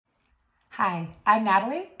Hi, I'm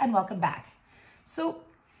Natalie and welcome back. So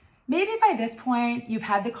maybe by this point you've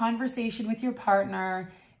had the conversation with your partner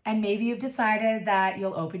and maybe you've decided that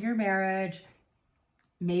you'll open your marriage.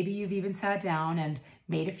 Maybe you've even sat down and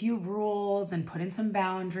made a few rules and put in some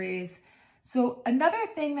boundaries. So another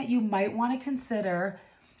thing that you might want to consider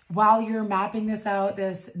while you're mapping this out,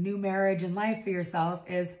 this new marriage and life for yourself,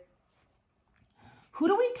 is who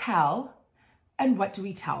do we tell and what do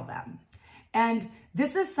we tell them? And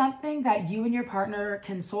this is something that you and your partner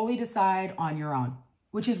can solely decide on your own,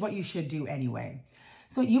 which is what you should do anyway.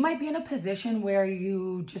 So you might be in a position where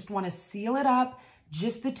you just want to seal it up,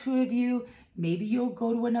 just the two of you. Maybe you'll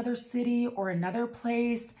go to another city or another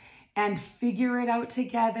place and figure it out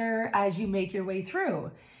together as you make your way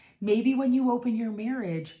through. Maybe when you open your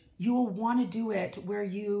marriage, you will want to do it where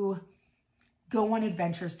you go on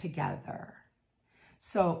adventures together.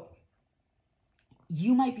 So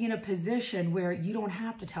you might be in a position where you don't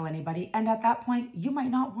have to tell anybody, and at that point, you might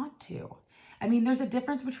not want to. I mean, there's a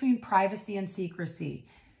difference between privacy and secrecy.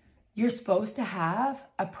 You're supposed to have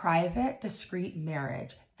a private, discreet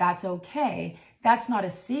marriage. That's okay. That's not a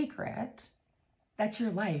secret. That's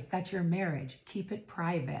your life. That's your marriage. Keep it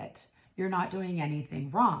private. You're not doing anything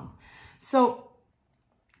wrong. So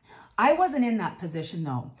I wasn't in that position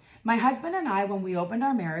though. My husband and I, when we opened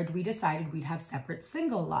our marriage, we decided we'd have separate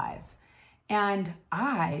single lives. And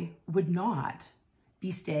I would not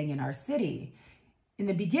be staying in our city. In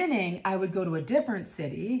the beginning, I would go to a different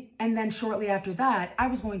city. And then shortly after that, I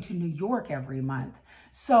was going to New York every month.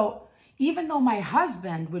 So even though my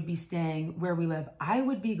husband would be staying where we live, I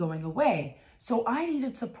would be going away. So I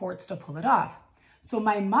needed supports to pull it off. So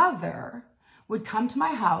my mother would come to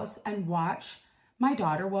my house and watch my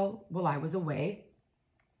daughter while I was away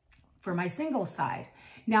for my single side.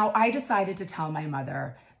 Now, I decided to tell my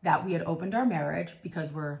mother that we had opened our marriage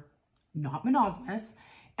because we're not monogamous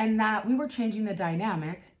and that we were changing the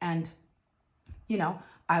dynamic, and,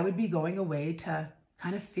 I would be going away to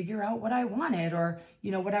kind of figure out what I wanted or,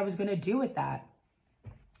 what I was going to do with that.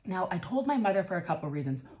 Now, I told my mother for a couple of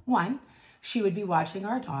reasons. One, she would be watching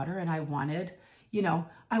our daughter, and I wanted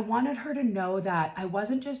her to know that I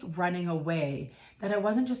wasn't just running away, that I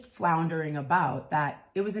wasn't just floundering about, that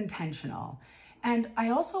it was intentional. And I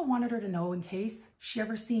also wanted her to know, in case she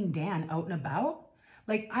ever seen Dan out and about,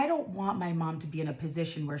 I don't want my mom to be in a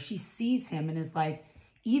position where she sees him and is like,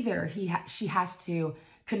 either she has to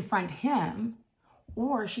confront him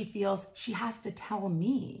or she feels she has to tell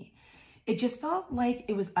me. It just felt like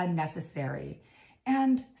it was unnecessary.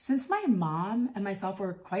 And since my mom and myself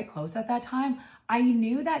were quite close at that time, I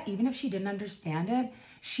knew that even if she didn't understand it,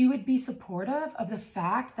 she would be supportive of the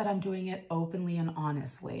fact that I'm doing it openly and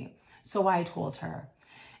honestly. So I told her.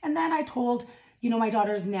 And then I told, my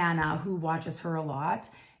daughter's Nana, who watches her a lot.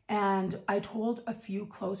 And I told a few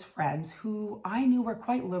close friends who I knew were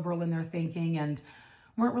quite liberal in their thinking and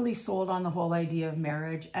weren't really sold on the whole idea of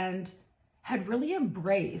marriage and had really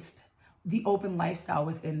embraced the open lifestyle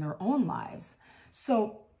within their own lives.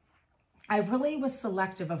 So I really was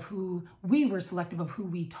selective of who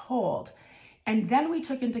we told. And then we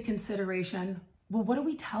took into consideration, well, what do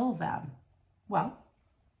we tell them? Well,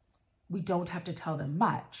 we don't have to tell them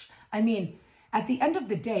much. I mean, at the end of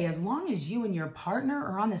the day, as long as you and your partner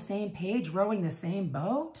are on the same page, rowing the same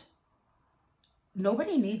boat,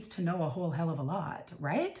 nobody needs to know a whole hell of a lot,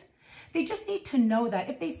 right? They just need to know that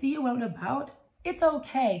if they see you out and about, it's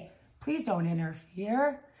okay. Please don't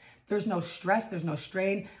interfere. There's no stress, there's no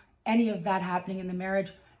strain, any of that happening in the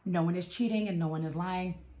marriage. No one is cheating and no one is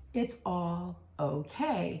lying. It's all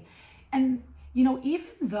okay. And, even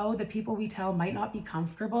though the people we tell might not be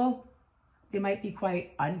comfortable, they might be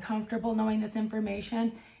quite uncomfortable knowing this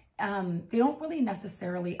information, they don't really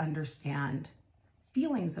necessarily understand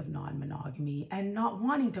feelings of non-monogamy and not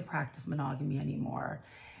wanting to practice monogamy anymore.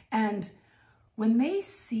 And when they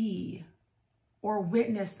see or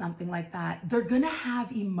witness something like that, they're gonna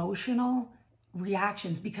have emotional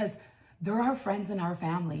reactions because they're our friends in our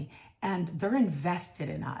family and they're invested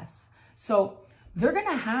in us. So they're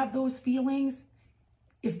gonna have those feelings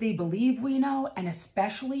if they believe we know, and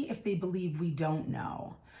especially if they believe we don't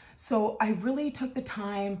know. So I really took the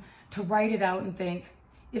time to write it out and think,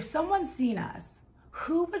 if someone's seen us,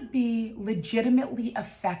 who would be legitimately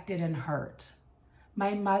affected and hurt?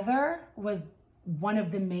 My mother was one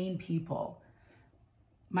of the main people.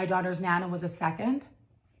 My daughter's Nana was a second.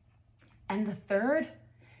 And the third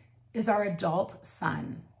is our adult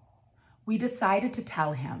son. We decided to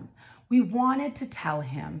tell him. We wanted to tell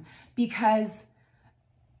him because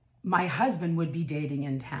my husband would be dating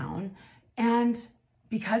in town and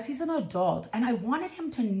because he's an adult, and I wanted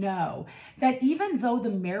him to know that even though the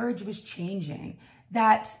marriage was changing,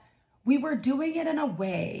 that we were doing it in a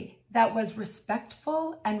way that was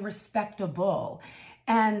respectful and respectable,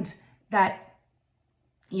 and that,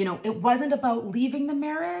 you know, it wasn't about leaving the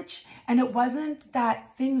marriage, and it wasn't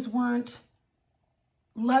that things weren't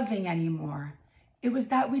loving anymore. It was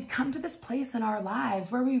that we'd come to this place in our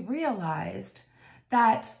lives where we realized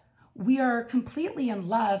that we are completely in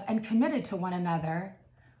love and committed to one another,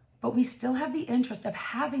 but we still have the interest of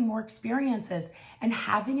having more experiences and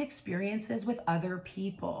having experiences with other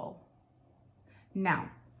people. Now,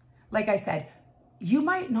 like I said, you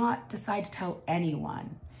might not decide to tell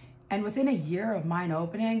anyone. And within a year of mine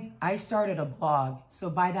opening, I started a blog. So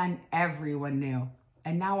by then everyone knew.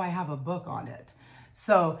 And now I have a book on it.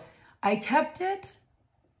 So I kept it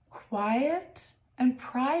quiet and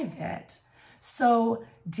private, so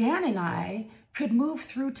Dan and I could move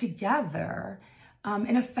through together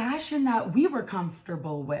in a fashion that we were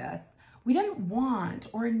comfortable with. We didn't want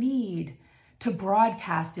or need to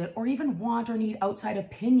broadcast it or even want or need outside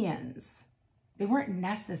opinions. They weren't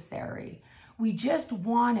necessary. We just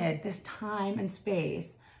wanted this time and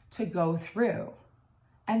space to go through.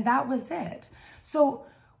 And that was it. So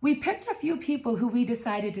we picked a few people who we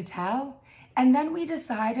decided to tell, and then we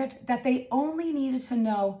decided that they only needed to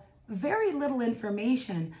know very little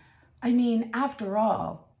information. I mean, after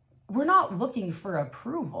all, we're not looking for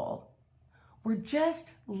approval. We're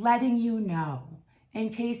just letting you know, in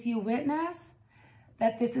case you witness,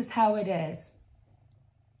 that this is how it is.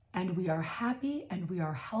 And we are happy, and we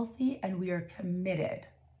are healthy, and we are committed.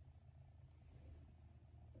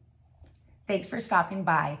 Thanks for stopping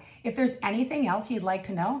by. If there's anything else you'd like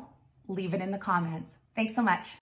to know, leave it in the comments. Thanks so much.